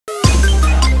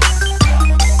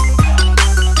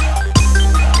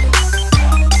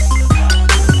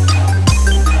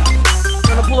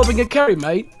having a carry,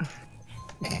 mate.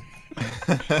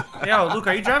 Yo, Luke,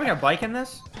 are you driving a bike in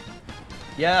this?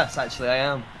 Yes, actually, I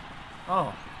am.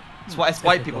 Oh. It's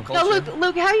white people culture. So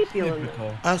Luke, how you feeling?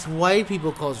 That's white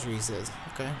people culture, he says.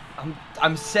 Okay.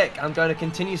 I'm sick. I'm going to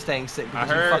continue staying sick I because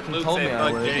you heard fucking Luke told say me I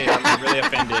fuck would. Jay. I'm really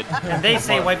offended. And they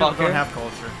say white people don't have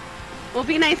culture. We'll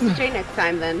be nice to Jay next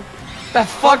time then.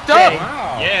 That's fucked up.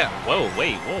 Wow. Yeah. Whoa.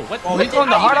 Wait. Whoa. What? Oh, we going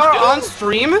the hard R on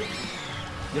stream?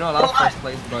 You're not allowed first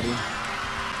place, buddy.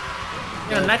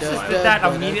 You know, Nexus did that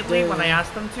immediately when I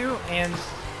asked them to, and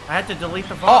I had to delete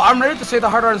the phone. Oh, I'm ready to say the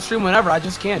hard R on stream whenever. I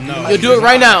just can't. No. Yo, do it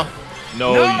right now.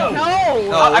 No. No. Do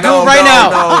it right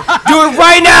now. Do it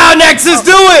right now, Nexus.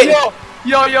 Do it.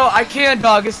 Yo, I can't,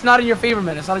 dog. It's not in your favor,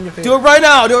 man. It's not in your favor. Do it right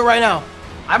now. Do it right now.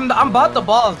 I'm about the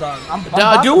balls, dog. I'm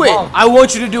about Do the it. balls. I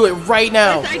want you to do it right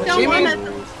now. I don't want to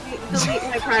delete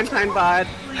my primetime bod.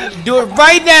 Do it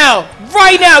right now.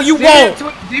 Right now. You won't.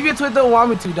 Deviant Tweet don't want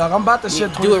me to, dog. I'm about to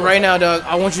shit. Do it right now, dog.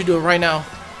 I want you to do it right now.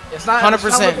 It's not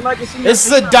 100%. Like it's in This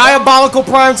is your a diabolical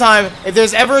prime time. If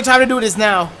there's ever a time to do it, it's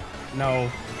now. No.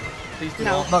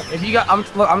 No. Look, if you got,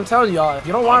 I'm telling y'all, if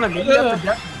you don't want to, maybe you have to,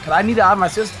 cause I need it out of my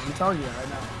system. I'm telling you that right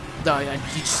now. No, you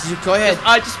go ahead.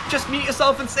 Just mute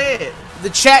yourself and say it. The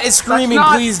chat is screaming.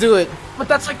 not- Please do it. But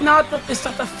that's like not the, it's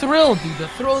not the thrill, dude. The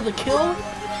thrill of the kill.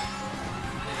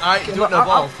 Alright, do it no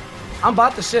balls. I'm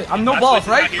about to shit. I'm no I balls,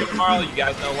 switched right? Here tomorrow, you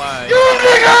guys know why.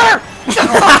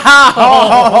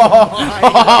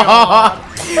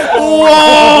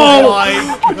 Whoa!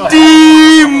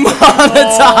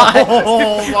 Demonetized.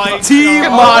 Oh my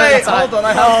Demonetized. Hold on,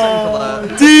 I have something for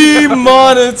that.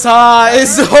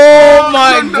 Demonetized. Oh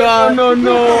my god.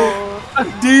 No.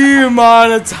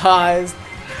 Demonetized.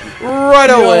 Right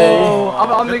away.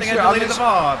 I'll make sure. I'll make the sure.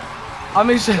 VOD. I'll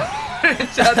make sure.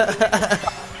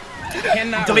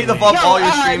 Delete the VOD while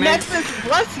you're streaming. Nexus,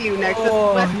 bless you, Nexus.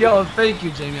 Oh, Bless you. yo, thank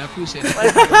you, Jamie. I appreciate it.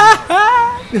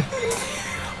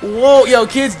 Whoa, yo,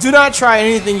 kids, do not try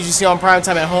anything you see on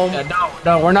primetime at home. Yeah,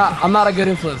 no, we're not. I'm not a good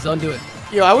influence. Don't do it.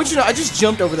 Yo, I want you to know, I just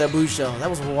jumped over that blue shell. That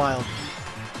was wild.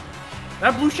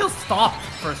 That blue shell stopped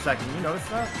for a second. You notice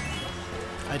that?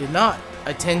 I did not.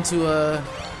 I tend to,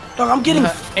 Dog, I'm getting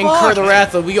incur the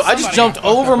wrath of Yo, I just jumped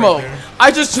over Mo.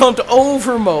 I just jumped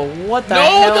over Mo. What the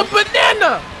hell? No, the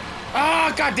banana.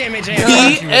 Oh, god damn it, Jay.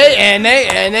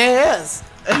 P-A-N-A-N-A-S.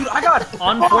 Dude, I got.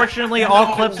 Unfortunately,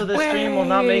 all clips of this stream will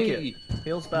not make it.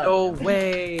 Feels bad. No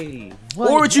way.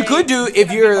 Or what you could do,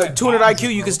 if you're 200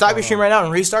 IQ, you can stop your stream right now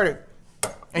and restart it.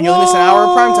 And you'll miss an hour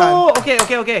of prime time.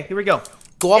 Okay. Here we go.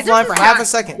 Go offline for half a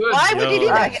second. Why would you do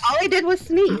that? All I did was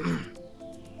sneeze.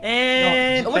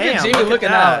 And Look bam, at Jamie look looking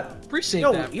that. out. Appreciate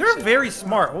Yo, that. you're very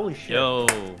smart. Holy shit. Yo.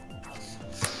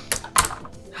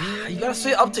 You gotta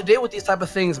stay up to date with these type of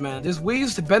things, man. There's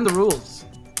ways to bend the rules.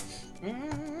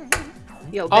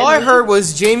 Yo, All I Ben, heard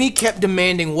was Jamie kept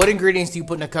demanding, what ingredients do you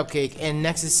put in a cupcake? And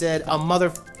Nexus said, a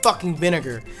motherfucking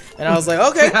vinegar. And I was like,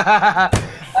 okay.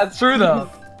 That's true, though.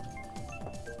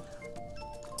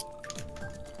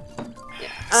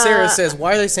 Sarah says,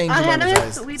 why are they saying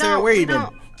demonetized? we Sarah, don't. where you we been?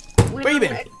 don't- we Where you don't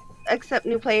been? Accept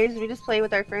new players. We just play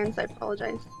with our friends. I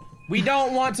apologize. We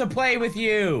don't want to play with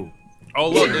you. Oh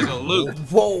look, there's a Luke.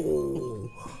 Whoa.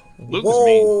 Luke is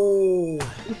mean. Whoa.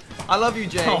 I love you,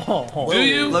 Jay. Do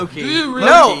you? Loki. Do you really?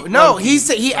 No, no, Loki. he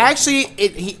said, he actually,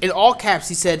 in all caps,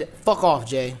 he said, fuck off,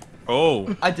 Jay.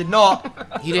 Oh. I did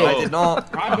not. He did. I did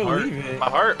not. I believe it. My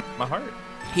heart. My heart.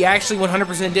 He actually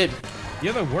 100% did.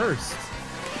 You're the worst.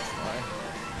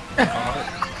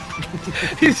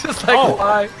 He's just like,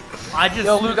 why? I just.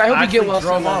 Yo, Luke, I hope you get well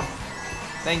drove soon,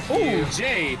 off. Thank you. Oh,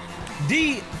 Jay.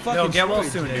 D fucking Yo, get well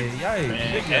destroyed soon, Jay. dude.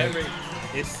 Yikes. Man,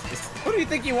 it's Who do you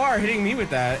think you are hitting me with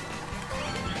that?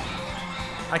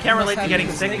 I can't relate to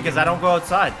getting sick because I don't go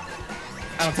outside.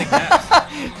 I don't take naps.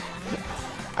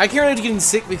 I can't relate to getting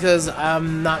sick because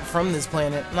I'm not from this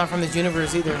planet, I'm not from this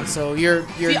universe either. So your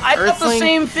See, I thought the earthling,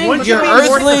 same thing. Wouldn't your you be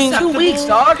more earthling, 2 weeks,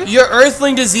 dog. your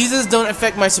earthling diseases don't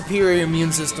affect my superior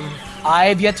immune system.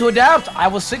 I've yet to adapt. I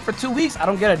was sick for 2 weeks. I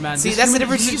don't get it, man. See, This that's the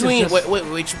human difference disease between is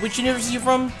just- which universe are you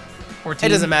from? 14.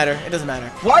 It doesn't matter. It doesn't matter.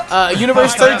 What?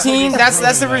 Universe 13. That's the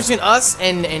difference between us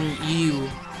and you.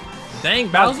 dang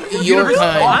Bowser. Your Universe-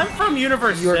 kind. I'm from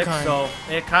Universe Your 6, kind. so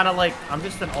it kind of like I'm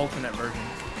just an alternate version.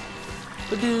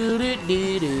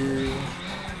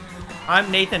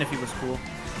 I'm Nathan if he was cool.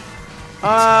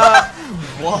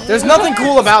 There's nothing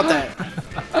cool about that.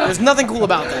 There's nothing cool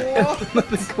about that.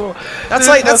 Cool. That's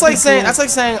like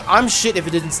saying I'm shit if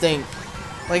it didn't stink.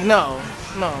 Like no.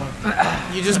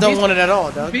 You just don't want it at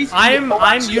all, Doug.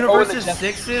 I'm Universe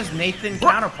 6's Nathan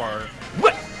counterpart.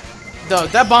 Doug,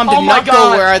 that bomb did Oh my not go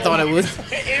God. where I thought it would.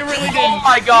 It really did. Oh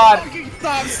my god.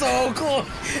 Stop so cool.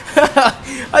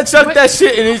 I chucked that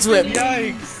shit and it flipped.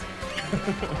 Yikes.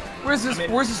 Where's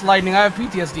this lightning? I have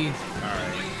PTSD.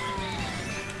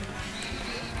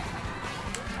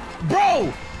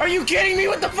 Bro, are you kidding me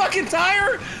with the fucking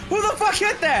tire? Who the fuck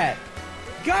hit that?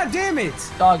 God damn it.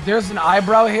 Dog, there's an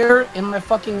eyebrow hair in my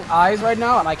fucking eyes right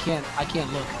now, and I can't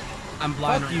look. I'm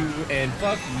blind. Fuck you and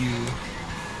fuck you.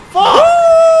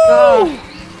 Fuck!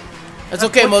 It's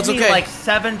okay, Mo. It's Puts me, okay. like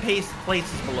 7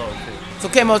 places below, too. It's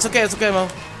okay, Mo. It's okay. It's okay, Mo.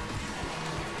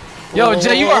 Yo,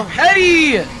 Jay, you are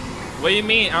petty! What do you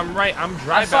mean? I'm right. I'm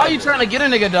dry. I saw you Bowser. trying to get a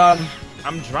nigga, dog.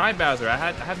 I'm dry Bowser. I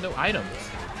have no items.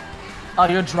 Oh,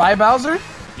 you're dry Bowser?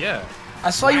 Yeah. I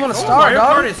saw you want a Oh, star, Mario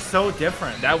Kart dog. is so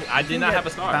different. That I did not have a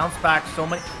star. Bounce back so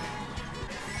many.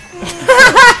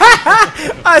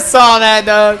 I saw that,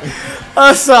 dog.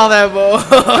 I saw that, Mo.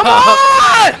 Come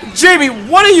on! Jamie,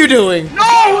 what are you doing? No!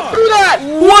 Who threw that?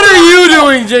 What are you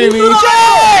doing, Jamie?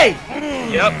 Jay!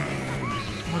 Yep.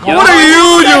 What are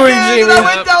you doing, I Jamie?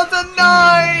 went down to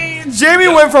 9. Jamie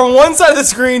went from one side of the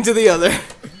screen to the other.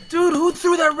 Dude, who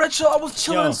threw that red shell? I was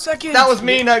chilling Yo. in seconds. That was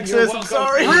me, You're Nexus. I'm welcome.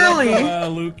 sorry. Really?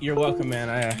 Luke, you're welcome, man.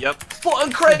 I Yep.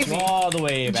 fucking crazy. all the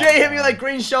way back. Jay hit me with that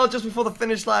green shell just before the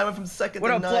finish line. Went from 2nd What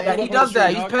to up, 9. Yeah, he does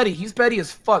that. He's petty. He's petty as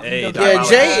fuck. He Hey, does Yeah, that.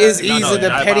 Jay is No, easily the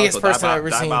diabolical, pettiest person I've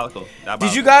ever seen. diabolical,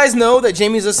 Did you guys know that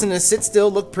Jamie's listening to Sit Still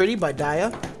Look Pretty by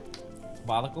Daya?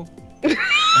 Diabolical? Because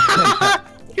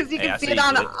you Hey, can I see see it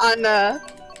you,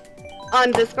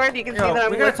 on Discord. You can see Yo, that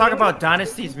I'm we gotta talk listening. about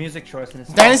Dynasty's music choice. In this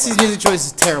Dynasty's music choice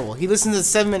is terrible. He listens to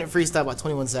 7-minute freestyle by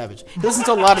 21 Savage. He listens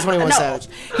to a lot of 21 Savage.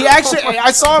 He actually,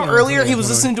 I saw him earlier. He was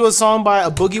listening to a song by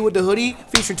A Boogie with the Hoodie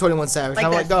featuring 21 Savage. And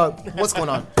I'm like, dog, what's going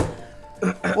on?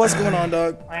 What's going on,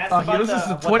 dog? He listens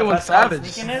to 21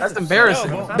 Savage. That's embarrassing.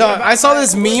 Dog, I saw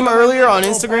this meme earlier on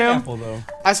Instagram. Pineapple, though.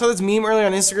 I saw this meme earlier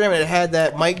on Instagram, and it had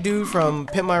that Mike dude from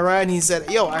Pimp My Ride, and he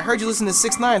said, "Yo, I heard you listen to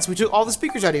 6ix9ine, so we took all the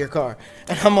speakers out of your car."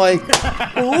 And I'm like,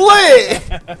 "Lit!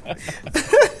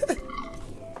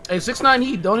 Hey, 6ix9ine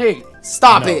Heat, don't hate.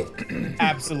 Stop No. it!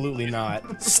 Absolutely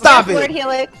not. Stop Lord it!"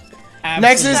 Helix.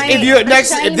 Nexus, Absolutely. if you Shiny- next,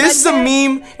 shiny if this is a mud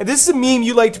meme, if this is a meme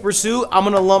you like to pursue, I'm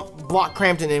gonna lump Block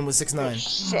Crampton in with 6ix9ine.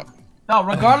 Shit. No,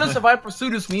 regardless if I pursue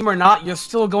this meme or not, you're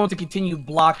still going to continue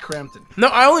block Crampton. No,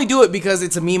 I only do it because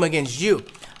it's a meme against you.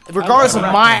 Regardless of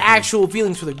my actual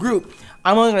feelings for the group,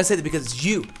 I'm only gonna say that because it's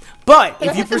you. But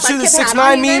if you put the pursue the bucket hat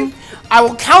 6ix9ine on you meme, I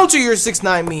will counter your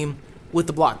 6ix9ine meme with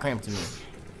the Block Crampton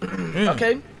meme.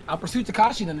 Okay, I'll pursue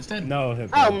Takashi then instead. No.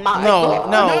 Oh my. No,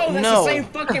 No, that's no. the same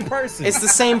fucking person. It's the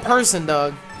same person,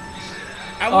 dog.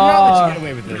 I will not let you get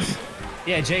away with this.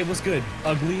 Yeah, Jay, what's good?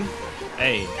 Ugly.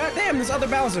 Hey, God damn, this other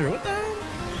Bowser. What the hell?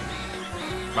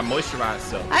 my moisturized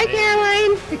self. Hi,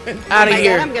 Caroline. Out of Oh my God,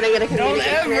 here. I'm gonna get a Don't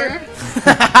communication ever. error.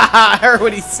 I heard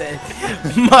what he said.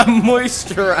 My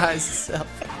moisturized self.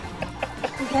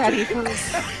 Daddy.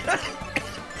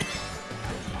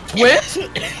 Twitch?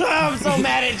 I'm so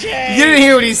mad at Jay. You didn't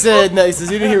hear what he said,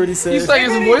 Nexus. You didn't hear what he said. You say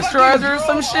it's moisturizer or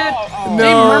some shit? No.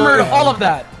 They murmured all of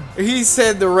that. He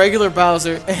said the regular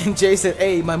Bowser, and Jay said,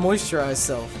 "Hey, my moisturized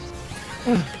self."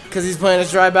 Because he's playing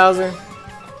as dry Bowser.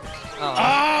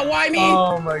 Ah, why me?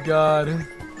 Oh my god.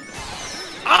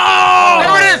 Oh,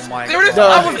 There it is! my There it is!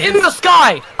 God. I was in the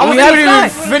sky! I was We in haven't the even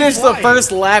sky! finished the Why?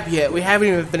 first lap yet. We haven't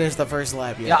even finished the first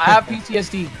lap yet. Yeah, I have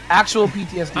PTSD. Actual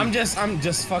PTSD. I'm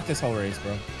just fuck this whole race,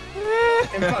 bro.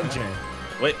 And fuck Jay.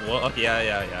 Wait, well, okay,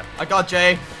 yeah. I got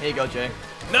Jay. Here you go, Jay.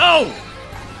 No!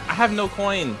 I have no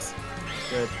coins.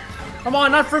 Good. Come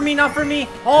on, not for me, not for me.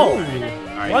 Oh,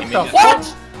 Alright, what give me the this.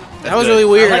 fuck? That was really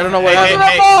weird. I don't know what Hey, happened.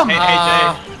 hey, Bomb. hey,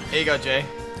 Jay. Here you go, Jay.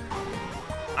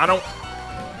 I don't.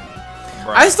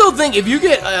 Bruh. I still think if you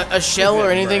get a shell or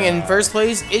anything in first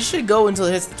place, it should go until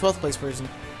it hits the 12th place person.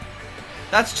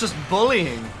 That's just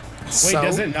bullying. Wait, So?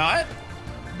 does it not?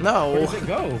 No. Where does it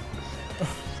go?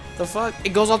 The fuck? It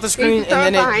goes off the You screen can throw it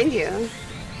and then behind you. it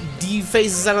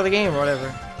defaces out of the game or whatever.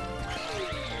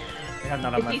 They have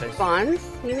not on If my he face.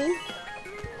 spawns, you mean?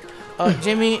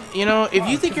 Jimmy, you know, if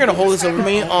you think you're gonna hold this over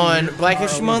me on Black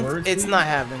History Month, it's not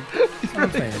happening. That's what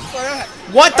I'm saying.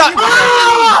 What the?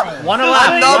 One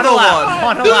alive, Another one alive,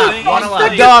 one. one alive, one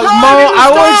alive. Dog, Mo,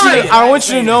 I want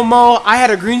you to know, Mo, I had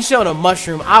a green shell and a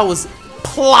mushroom. I was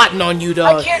plotting on you,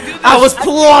 dog. I can't do this. I was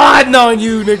plotting on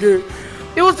you, nigga.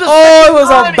 It was the Oh, second it was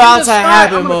time in about the to sky.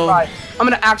 happen, I'm gonna Mo. cry. I'm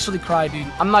gonna actually cry, dude.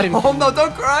 I'm not even. Oh no,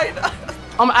 don't cry.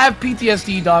 I have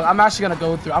PTSD, dog. I'm actually gonna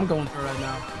go through. I'm going through right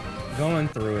now. Going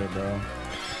through it, bro.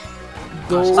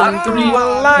 Going Lap through 3, a the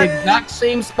line. exact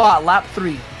same spot. Lap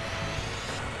 3.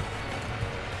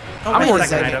 Oh, I'm My wait a more second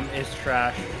second. item is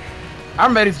trash.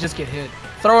 I'm ready to just get hit.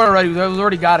 Throw it already. We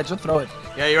already got it. Just throw it.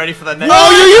 Yeah, you ready for the next? No,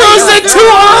 you used it too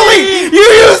early! You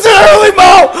used it early,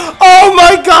 Mo! Oh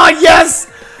my god,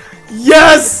 yes!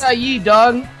 Yes! Ye,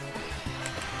 dog.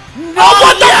 Oh,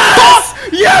 what the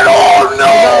fuck? Yeah, oh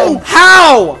no!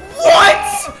 How?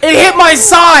 What? It hit my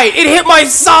side. It hit my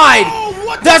side.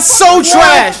 That's so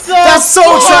trash. That's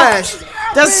so trash.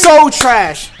 That's so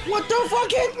trash. What the fuck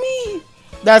hit me?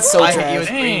 That's so I hit you with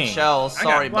trash. green shells.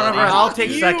 Sorry, Whatever, buddy. I'll take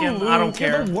You, second. I don't Luke, you're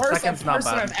care. the worst Second's not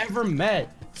person bad. I've ever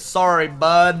met. Sorry,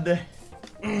 bud.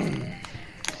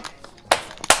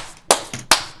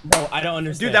 Bro, I don't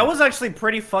understand. Dude, that was actually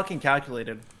pretty fucking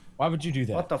calculated. Why would you do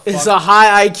that? What the fuck? It's a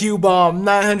high IQ bomb.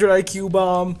 900 IQ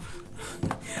bomb.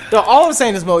 Dog, all I'm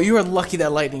saying is, Mo, you were lucky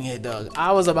that lightning hit, Doug.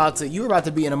 You were about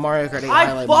to be in a Mario Kart 8 I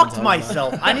highlight fucked montage,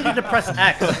 myself. I needed to press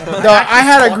X. Dog, I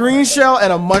had a green shell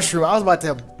and a mushroom. I was about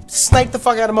to snipe the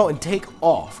fuck out of Mo and take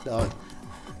off, dog.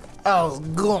 I was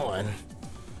gone.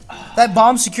 That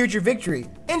bomb secured your victory.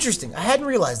 Interesting. I hadn't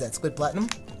realized that, Squid Platinum.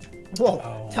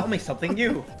 Whoa, tell me something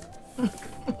new.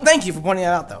 Thank you for pointing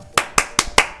that out, though.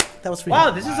 That was pretty Wow,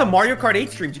 good. this is a Mario Kart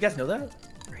 8 stream. Did you guys know that?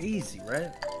 Crazy,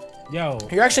 right? Yo,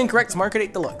 You're actually incorrect. It's Mario Kart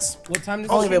 8 Deluxe. what time does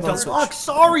Only this available on start? Switch.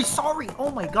 Fuck, sorry. Oh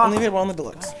my god. Only available on the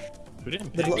Deluxe. Who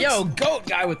didn't The pick? Deluxe. Yo, goat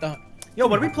guy with the. Yo,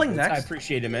 what are we playing I next?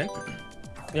 appreciate it, man.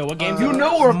 Yo, what games? You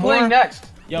know we're playing next.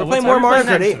 Yo, We're what playing time- more Mario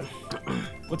Kart playing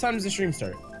 8. What time does the stream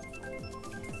start?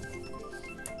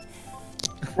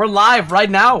 We're live right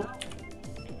now.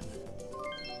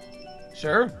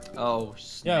 Sure. Oh,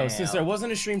 snap. Yo, since there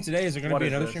wasn't a stream today, is there gonna What be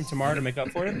is another this? stream tomorrow to make up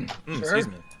for it? Excuse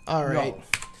me. All right.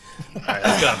 Alright,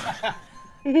 let's go.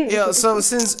 Yeah, so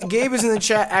since Gabe is in the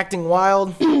chat acting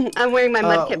wild, I'm wearing my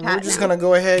Mudkip hat. we're just gonna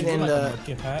go ahead and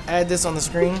Get Pat. add this on the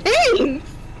screen. Dang!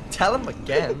 Tell him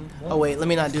again. Oh wait, let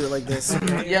me not do it like this.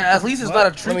 Yeah, at least it's not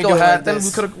a Let me Trico do it hat. like Then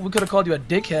this. we could have called you a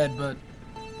dickhead, but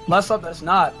less up that's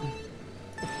not.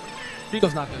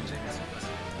 Trico's not good, James.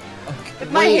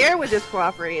 If my hair would just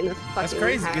cooperate in this fucking That's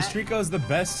crazy hat. because Trico's the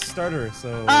best starter. So.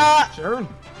 Sure.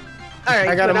 Alright,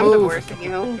 I gotta but I'm the move. worst of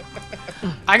you.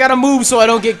 I gotta move so I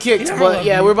don't get kicked, but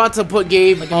yeah, we're about to put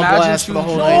Gabe on imagine blast for the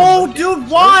whole choosing- night. Oh, dude,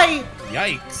 why?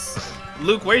 Yikes.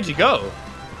 Luke, where'd you go?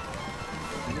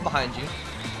 Behind you.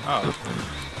 Oh.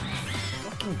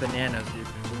 Fucking bananas, dude.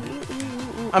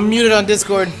 I'm muted on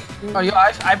Discord. Oh, yo,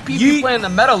 I PP playing the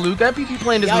meta, Luke. I PP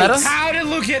playing this meta. How did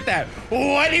Luke hit that?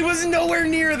 What? He was nowhere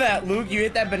near that, Luke. You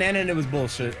hit that banana and it was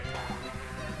bullshit.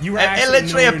 You were It actually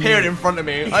literally nowhere appeared near in front of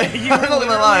me. it. I'm You not were gonna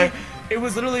lie. literally- It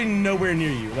was literally nowhere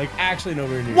near you. Like, actually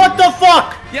nowhere near What you. the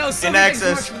fuck? Yo, so In thanks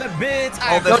so access. much for the bits.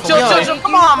 All this Yo, chill, for chill, chill.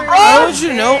 Come on, bro. I want you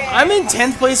to know, I'm in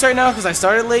 10th place right now because I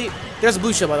started late. There's a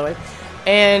blue shell, by the way.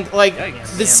 And, like,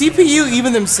 the CPU,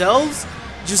 even themselves,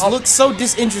 just look so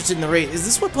disinterested in the race. Is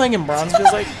this what playing in bronze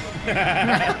feels like?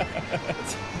 Yeah,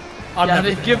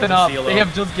 they've given up. They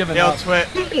have just given Yo, up. Twit.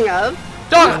 Speaking of,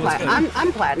 Dog,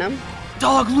 I'm platinum.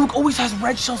 dog, Luke always has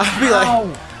red shells. I'd be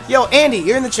like, yo, Andy,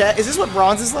 you're in the chat. Is this what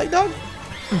bronze is like, dog?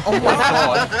 Oh my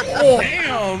god.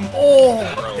 Damn.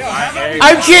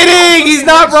 I'm kidding! He's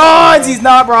not bronze! He's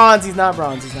not bronze! He's not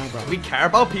bronze! He's not bronze. We care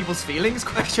about people's feelings?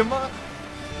 Question mark.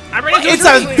 It's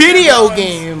a video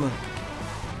game!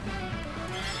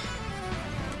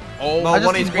 Oh, Mo, I just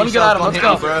one of these need green one good shells item, gonna let's hit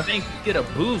go. you, bro. I think you get a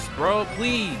boost, bro.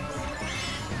 Please.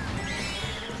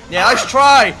 Yeah, nice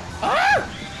try.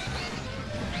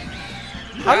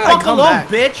 How did I Fuck come alone, back?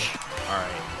 bitch.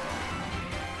 Alright.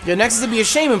 Yo, next is to be a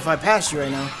shame if I pass you right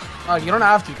now. You don't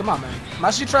have to. Come on, man. I'm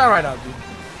actually trying right now, dude.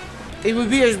 It would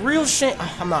be a real shame.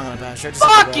 Oh, I'm not gonna pass you. I just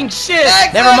Fucking shit!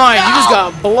 Never mind. You just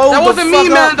got blown. That wasn't me,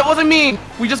 man. Up. That wasn't me.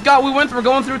 We're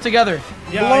going through it together.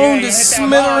 Blown to you hit that bomb,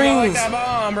 smithereens. Like that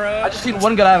bomb, bro. I just need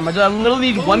one good item. I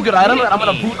literally need one good item, and I'm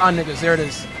gonna boot on niggas. There it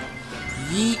is.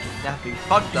 Yeet, Nappy,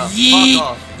 fuck the yeet, fuck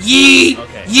off. yeet,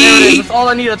 Okay. There it is. yeet, That's all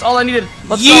I need. That's all I needed.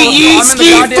 Let's yeet, go. yeet, I'm in the ski,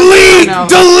 goddamn game right now.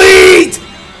 delete.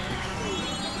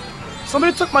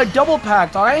 Somebody took my double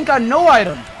pack, dog. I ain't got no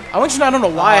item. I want you to know, I don't know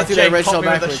why I threw Jay that red caught shell me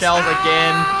with the backwards. shells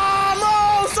again.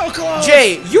 Oh, so close.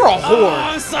 Jay, you're a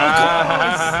whore. Oh, so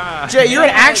close. Jay, you're an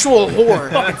actual whore.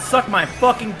 Fucking suck my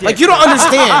fucking dick. Like, you don't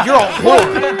understand. You're a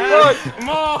whore.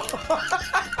 Mo.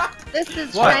 This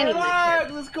is What? shiny. Relax,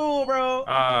 it was cool, bro.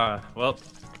 Well,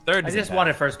 third. I just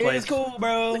wanted first It was place. cool,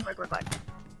 bro.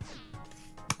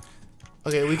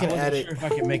 Okay, we I can wasn't add sure it. if I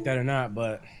can make that or not,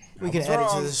 but We can add it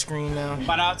to the screen now.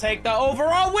 but I'll take the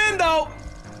overall win though.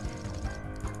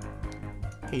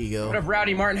 Here you What go. up,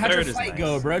 Rowdy Martin? How'd your Third is fight nice.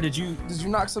 go, bro? Did you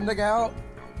knock some nigga out?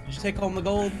 Did you take home the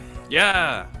gold?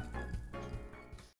 Yeah.